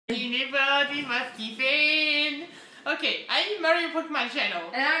Anybody must be fan. Okay, I'm Mario Pokemon Channel.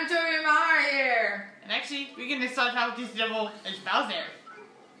 And I'm Tori Mara here. And actually, we're gonna start out with this devil as Bowser.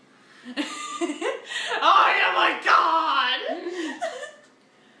 Oh my god!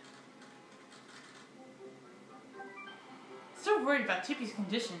 So worried about Tippy's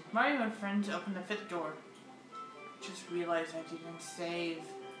condition, Mario and friends opened the fifth door. Just realized I didn't save.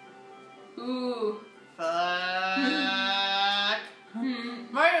 Ooh. Fuck.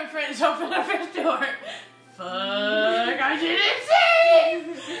 Mario and friends opened the fifth door. Fuck, I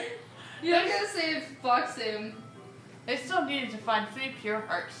didn't save! You're gonna save fuck soon. They still needed to find 3 pure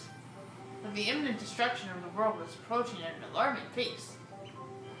hearts. But the imminent destruction of the world was approaching at an alarming pace.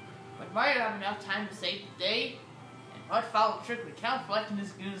 Would Mario have enough time to save the day? And what foul trick would Count Fleck and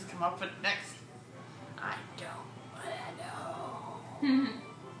his goons come up with next? I don't wanna know.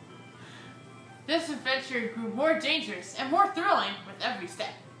 This adventure grew more dangerous and more thrilling with every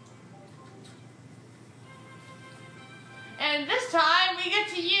step. And this time we get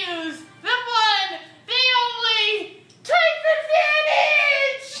to use the one, the only, type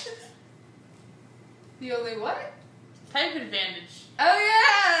advantage! The only what? Type advantage. Oh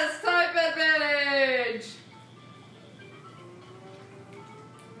yes! Type advantage!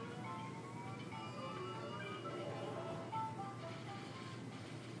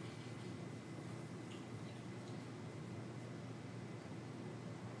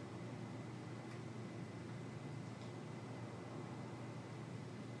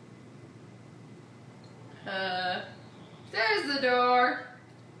 There's the door.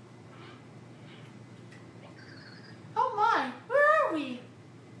 Oh my, where are we?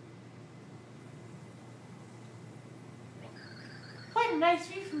 Quite a nice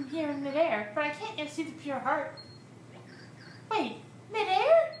view from here in midair, but I can't yet see the pure heart. Wait,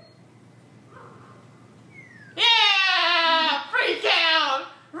 midair? Yeah! Freak out!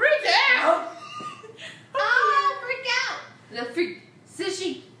 Freak out! Freak out! The freak,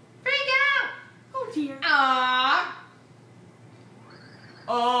 sissy, freak out! Oh dear. Aww.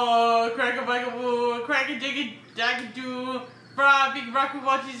 Oh, crack-a-bugaboo, crack-a-digga-dagga-doo, brah, big rock who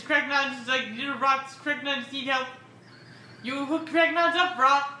watches cracknuts like little rocks, cracknuts need help. You hook cracknuts up,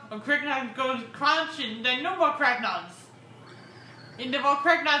 brah, or cracknuts goes crunch and then no more cracknuts. And the more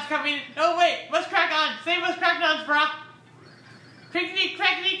cracknuts coming, oh wait, what's crack on? Save us cracknuts, brah.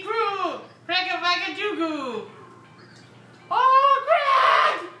 Crickety-crackety crew, crack-a-bugga-doo-goo. Oh,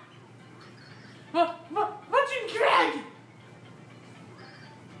 Crag! What's in Crag?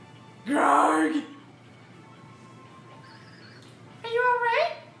 Grog! Are you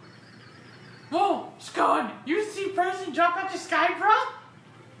alright? Whoa, Scone, you see person drop out the sky, bro?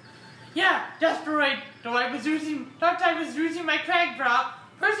 Yeah, desperate. Though I was using my Crag Brah.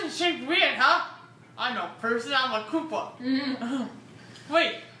 Person shaped weird, huh? I'm no person, I'm a Koopa.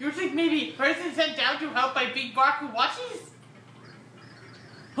 Wait, you think maybe person sent down to help by Big Bark who watches?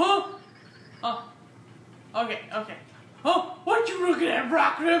 Huh? Oh. Okay. Oh, what you looking at,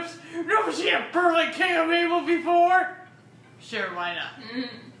 Rock Lips? Never seen a perfect king of evil before? Sure, why not?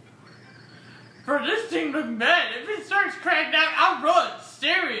 For this thing looking bad, if it starts cracking out, I'll run.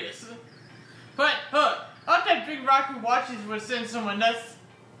 Serious. But, I thought Big Rock who watches would send someone that's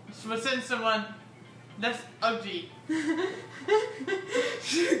ugly. Come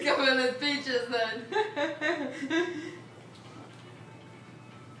in the beaches then.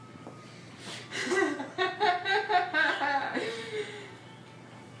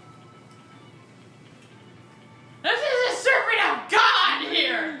 This is a serpent of God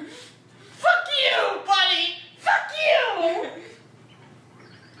here! Fuck you, buddy! Fuck you!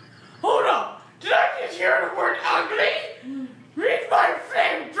 Hold up! Did I just hear the word ugly? Read my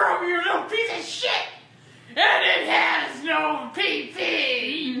flamethrower, you little piece of shit! And it has no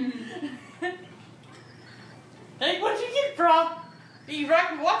PP! Hey, what'd you get, bro? The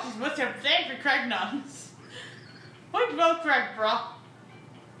Rock watches must have planned for Cragnons. What about Crag Brah?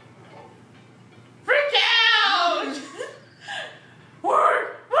 Freak out!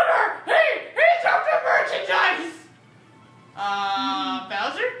 Hey, here's up the merchandise!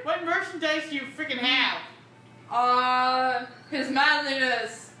 Bowser? What merchandise do you freaking have? His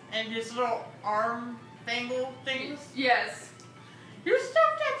manliness. And his little arm bangle things? Yes. You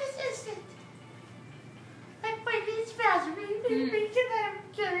stopped at this instant. Wait, it's Bowser. We can let him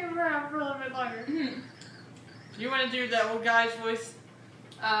carry him around for a little bit longer. You want to do that old guy's voice?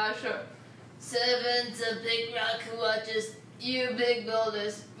 Sure. Seven to Big Rock who watches you big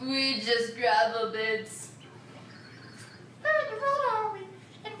boulders. We just grab a bits. Where in the world are we?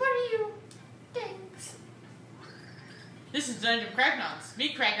 And what are you? Thanks. This is Dungeon Cragnons.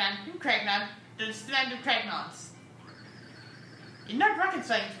 Me Cragnon, you Cragnon. The Stand of Cragnons. You're not rocket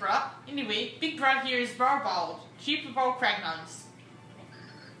science, brah. Anyway, Big Brah here is Barbald, chief of all Cragnons.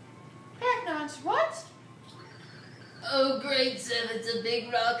 Cragnons, what? Oh, great Seven's a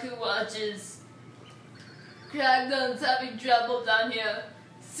big rock who watches. Cragnon's having trouble down here.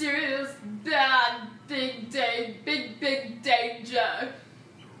 Serious, bad, big danger.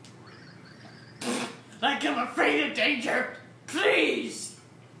 Like I'm afraid of danger. Please!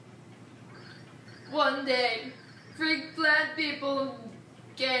 One day, freak plant people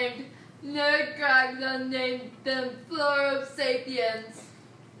gamed Nerd Cragnon named them Flora Sapiens.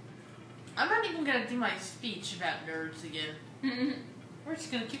 I'm not even gonna do my speech about nerds again. We're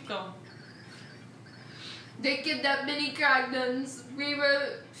just gonna keep going. They kidnapped many Cragnons. We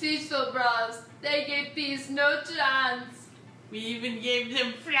were peaceful bras. They gave peace no chance. We even gave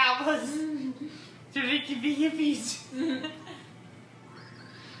them flowers so they could be hippies.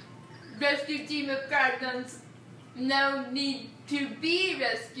 Rescue team of Cragnons now need to be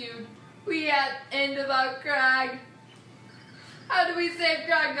rescued. We at end of our crag. How do we save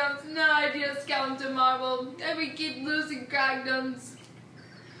Cragnons? No idea, Skeleton Marvel. And we keep losing Cragnons.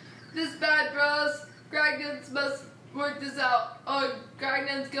 This bad, bros. Cragnons must work this out. Or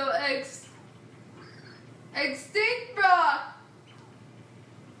Cragnons go extinct, brah.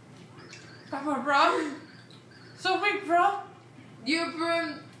 Come on, brah. So wait, brah. You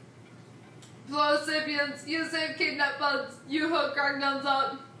prune Flow Sapiens. You save kidnapped buds. You hook Cragnons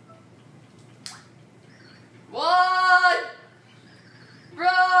up. What?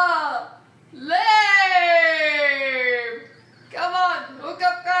 Bruh! Lame! Come on, hook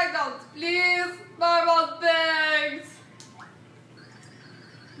up Cragnons, please! Marble things!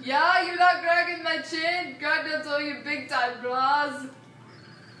 Yeah, you're not cracking my chin? Cragnons owe you big time, bros.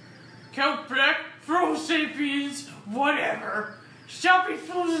 Count Black, Fro Sapiens, whatever. Stopping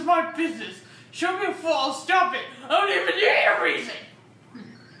fools is my business. Show me a fall, stop it. I don't even need a reason.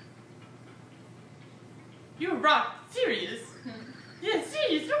 You rock, serious? Yeah,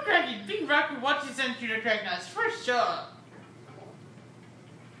 serious, no cracking. Big Rock will watch you send you to Cragnons, for sure.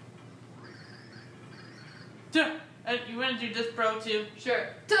 You want to do this, bro, too?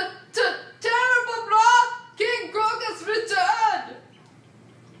 Sure. Terrible, bro! King Crocus returned!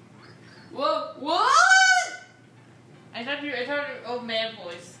 What? I thought you were old man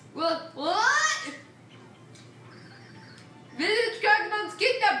voice. What? Village Cragnons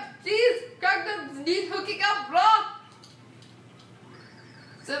kidnapped! Please! Cragnons need hooking up, bro!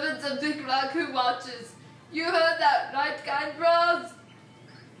 Seven's a big rock who watches. You heard that, right, kind bros?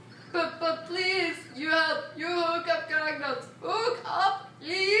 But please, you hook up Cragnons. Hook up,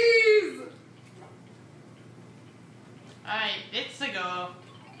 please! Alright, it's a go.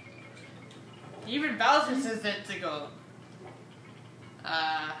 Even Bowser says it's a go.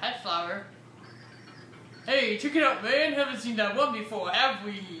 Head flower. Hey, check it out, man. Haven't seen that one before, have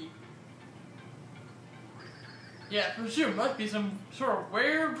we? Yeah, for sure. Must be some sort of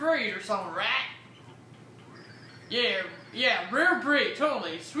rare breed or something, right? Yeah, rare breed,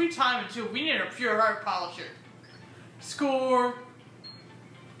 totally. Sweet time until we need a pure heart polisher. Score.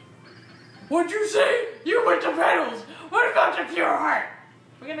 What'd you say? You went to pedals. What about the pure heart?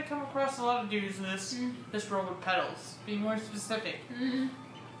 We're gonna come across a lot of dudes in this row with pedals. Be more specific.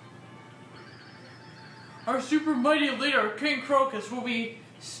 Our super mighty leader, King Crocus, will be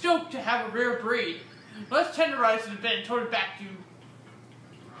stoked to have a rare breed. Let's tenderize it a bit and tote it back to you.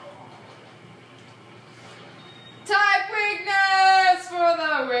 Type weakness for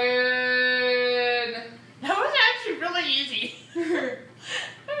the win! That was actually really easy.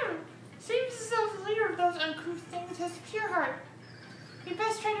 Seems as though the leader of those uncouth things has a pure heart. We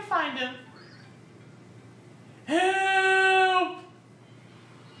best try to find him. Help!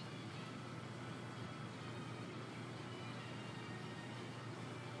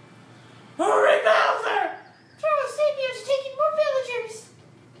 Hurry, Bowser! Throw Sapiens taking more villagers!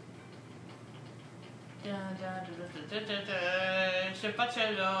 Shabbat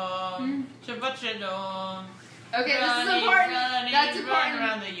shalom. Shabbat shalom. Okay, this is important. That's important.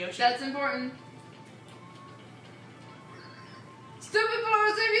 Around the ocean. That's important. Stupid Flora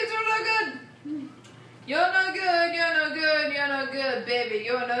Sapiens are no good! You're no good, you're no good, you're no good, baby.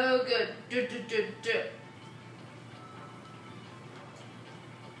 You're no good.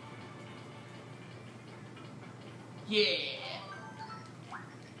 Yeah.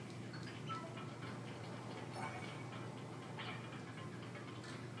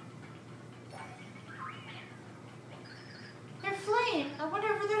 They're fleeing. I wonder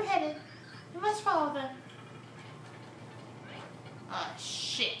where they're headed. We must follow them. Ah,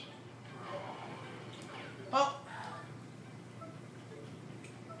 shit. Well.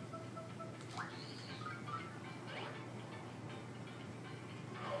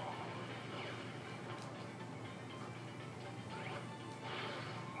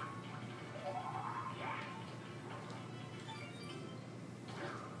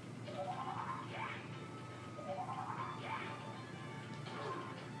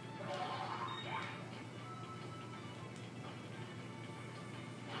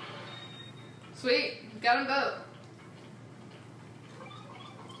 Sweet, got them both.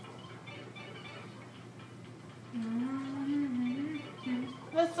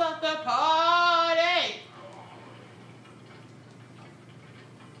 Let's start the party!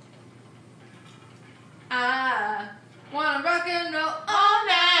 I wanna rock and roll all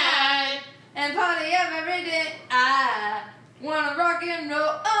night and party every day. I wanna rock and roll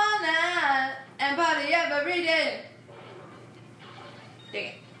all night and party every day. Dang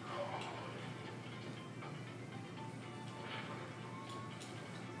it.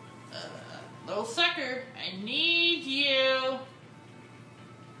 Little sucker, I need you.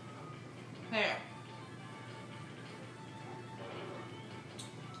 There.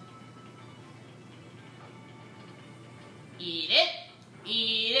 Eat it,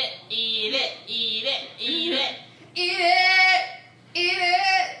 eat it, eat it, eat it, eat it. Eat it, eat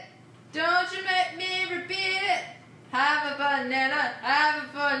it. Don't you make me repeat it. Have a banana, have it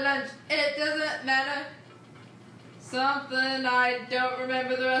for lunch. It doesn't matter. Something I don't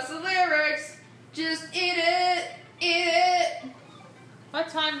remember the rest of the lyrics. Just eat it, eat it. What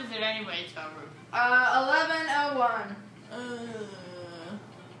time is it anyway, Toru? 11:01.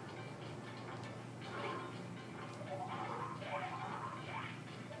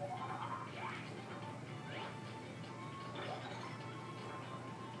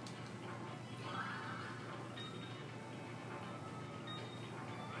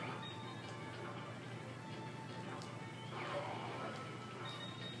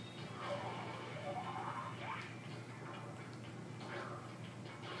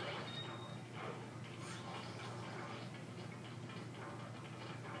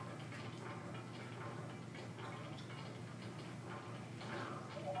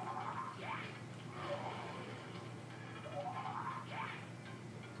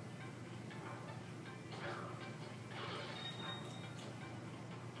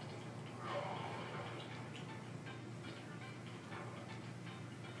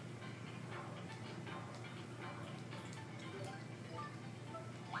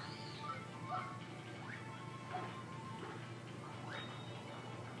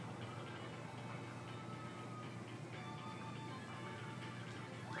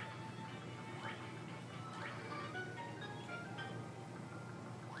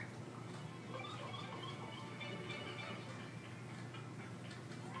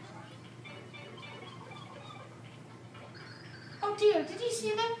 Oh dear, did you see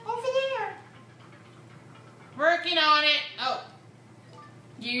them? Over there. Working on it. Oh.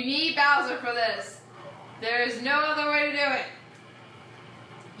 You need Bowser for this. There is no other way to do it.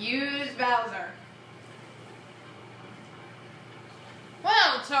 Use Bowser.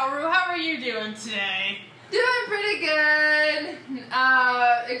 Well, Toru, how are you doing today? Doing pretty good.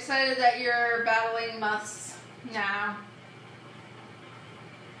 Excited that you're battling Muffs now.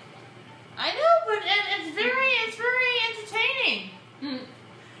 I know, but it's very entertaining. Hmm.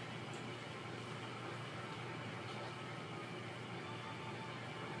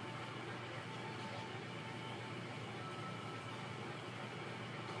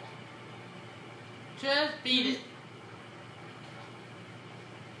 Just beat it.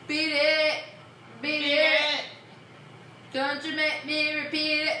 Beat it. Beat it. Don't you make me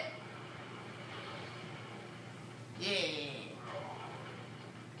repeat it. Yeah.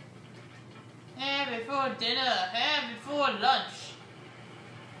 Have it for dinner. Have it for lunch.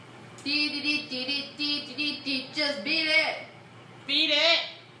 Just beat it. Beat it.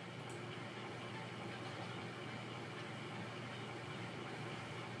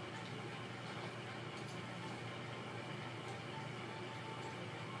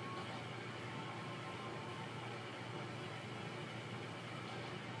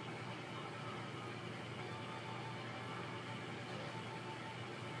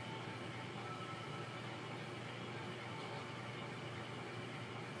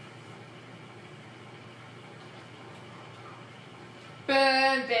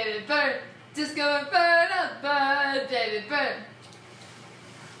 Burn, baby, burn. Just go and burn up, burn, baby, burn.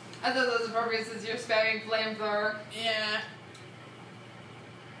 I thought that was appropriate since you're spamming flamethrower. Yeah.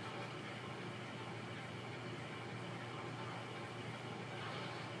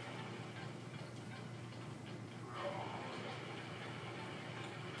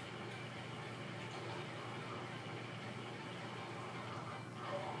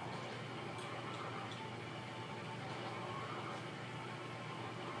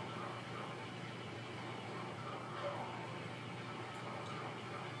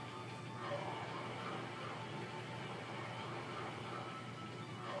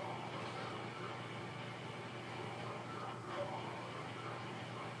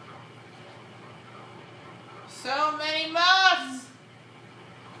 So many muffs!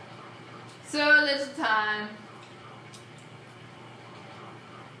 So at a time.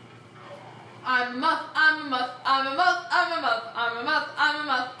 I'm a muff, I'm a muff, I'm a muff, I'm a muff, I'm a muff, I'm a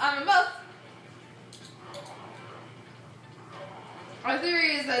muff, I'm a muff. Our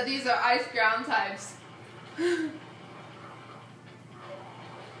theory is that these are ice ground types.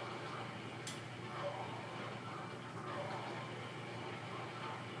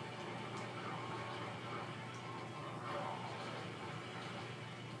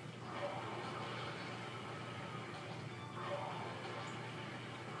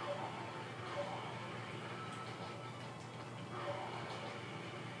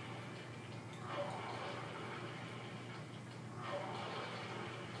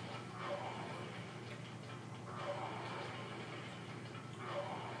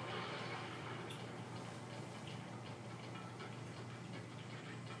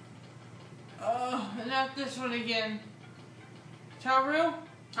 Oh, not this one again. Taru?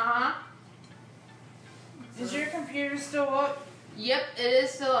 Uh-huh. Is your computer still up? Yep, it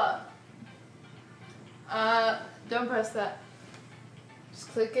is still up. Don't press that. Just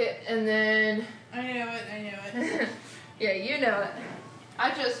click it and then... I know it. Yeah, you know it.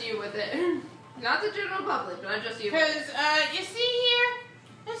 I trust you with it. Not the general public, but I trust you with it. Because, you see here?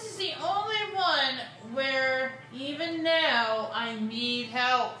 This is the only one where, even now, I need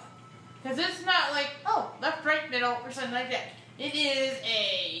help. Because it's not like, oh, left, right, middle, or something like that. It is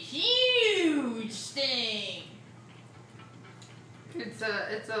a huge thing. It's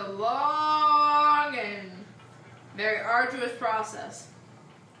a long and very arduous process.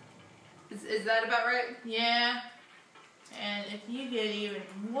 Is that about right? Yeah. And if you get even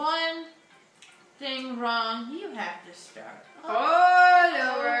one thing wrong, you have to start all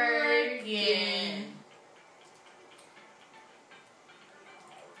over again.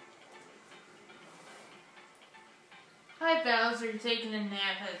 Hi, Bowser. You're taking a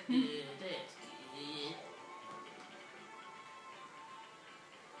nap. That's good. That's good.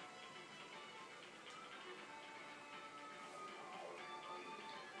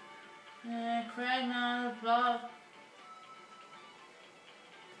 Crag Brah.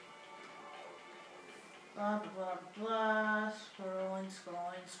 Blah, blah, blah, blah. Scrolling.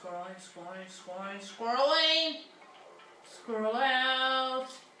 Scroll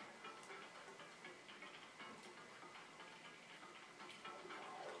out.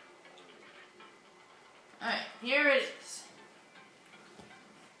 Alright, here it is.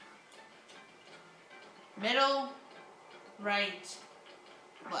 Middle, right,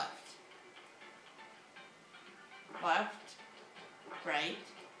 left. Left, right,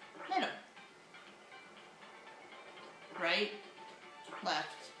 middle. Right,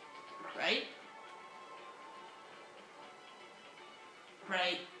 left, right,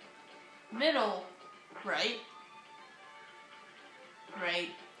 right, middle, right, right,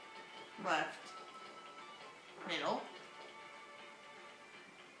 left, middle,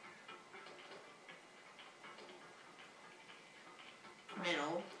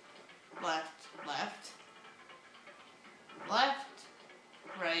 middle, left, left, left,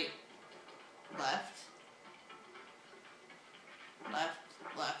 right, left, left,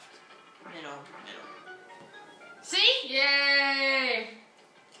 left, middle, middle. See? Yay!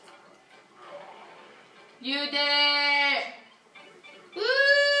 You did it! Woo!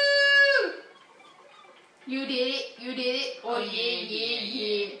 You did it. Oh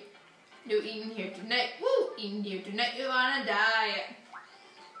yeah. No eating here tonight. Woo! Eating here tonight, you're on a diet.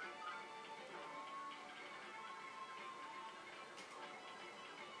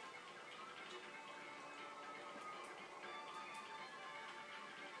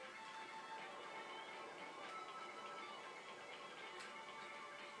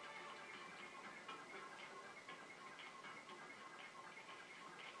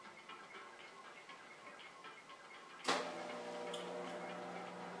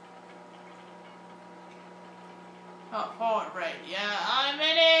 Oh, forward, right. Yeah, I'm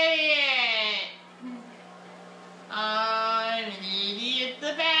an idiot. I'm an idiot,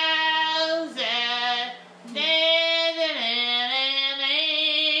 the Bowser.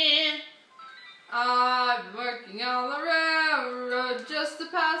 I've been working on the railroad just to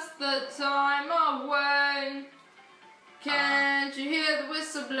pass the time away. Can't you hear the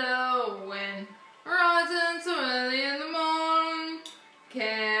whistle blowing, rising so early in the morning?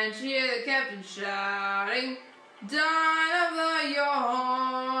 Can't you hear the captain shouting, Dinah, blow your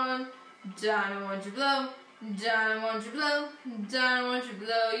horn. Dinah, won't you blow? Dinah, won't you blow? Dinah, won't you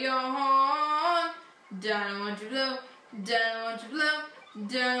blow your horn? Dinah, won't you blow? Dinah, won't you blow?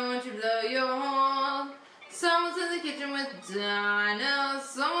 Dinah, won't you blow your horn? Someone's in the kitchen with Dinah.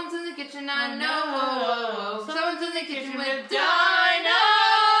 Someone's in the kitchen, I know. Someone's in the kitchen with Dinah.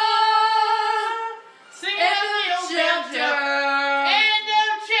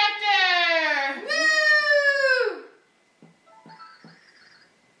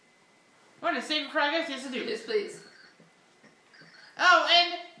 What a save Crag has to do. Yes, please. Oh,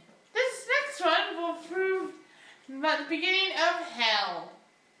 and this next one will prove about the beginning of hell.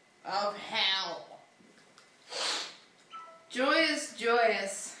 Of hell. Joyous,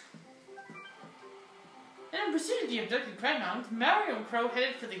 joyous. And in pursuit of the abducted Crag Mounds, Mario and Crow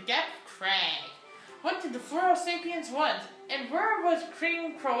headed for the Gap of Crag. What did the Floro Sapiens want? And where was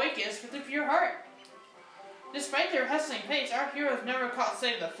King Croacus with the pure heart? Despite their hustling pace, our heroes never caught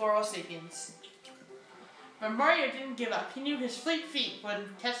sight of the Floro Sapiens. But Mario didn't give up. He knew his fleet feet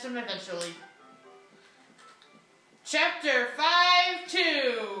would test him eventually. Chapter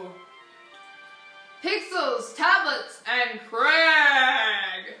 5-2 Pixels, tablets, and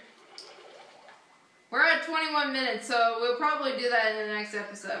Crag! We're at 21 minutes, so we'll probably do that in the next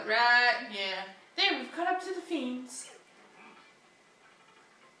episode, right? Yeah. There, we've caught up to the fiends.